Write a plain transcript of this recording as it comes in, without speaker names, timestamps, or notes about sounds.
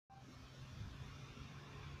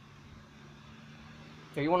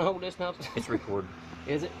Here, you want to hold this now? It's recording.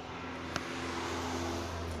 Is it?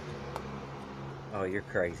 Oh, you're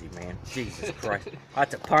crazy, man. Jesus Christ.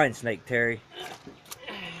 That's a pine snake, Terry.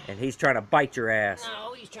 And he's trying to bite your ass.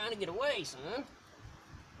 No, he's trying to get away, son.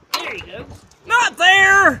 There you go. Not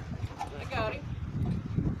there! I got him.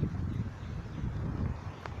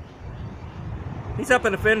 He's up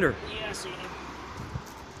in the fender. Yeah, I see him.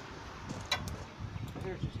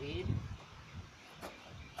 There's his head.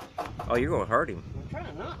 Oh, you're going to hurt him. I'm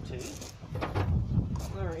trying not to.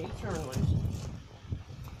 Alright, he turned loose.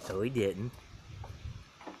 So he didn't.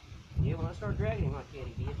 Yeah, when I started dragging him like that,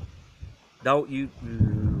 he did. Don't you...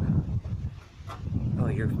 Oh,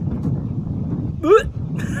 you're...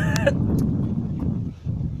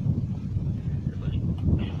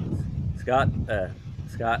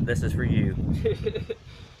 Scott, this is for you.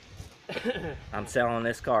 I'm selling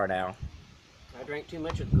this car now. I drank too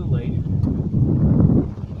much of the Kool-Aid.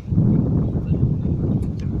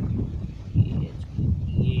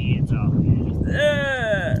 Yeah, it's all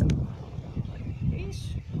good. He's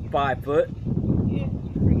 5 foot. yeah,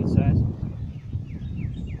 pretty good size.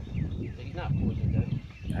 He's not poisoned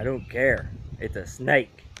though. I don't care. It's a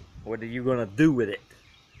snake. What are you gonna do with it?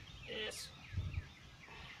 Yes.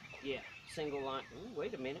 Yeah, single line. Ooh,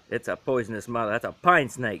 wait a minute. It's a poisonous mother. That's a pine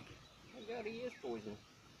snake. Oh God, he is poisoned.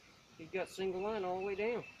 He's got single line all the way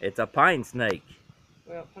down. It's a pine snake.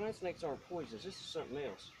 Well, pine snakes aren't poisonous. This is something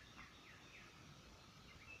else.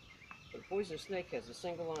 But a poisonous snake has a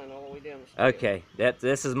single line all the way down the scale. Okay,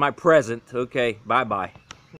 this is my present. Okay, bye-bye.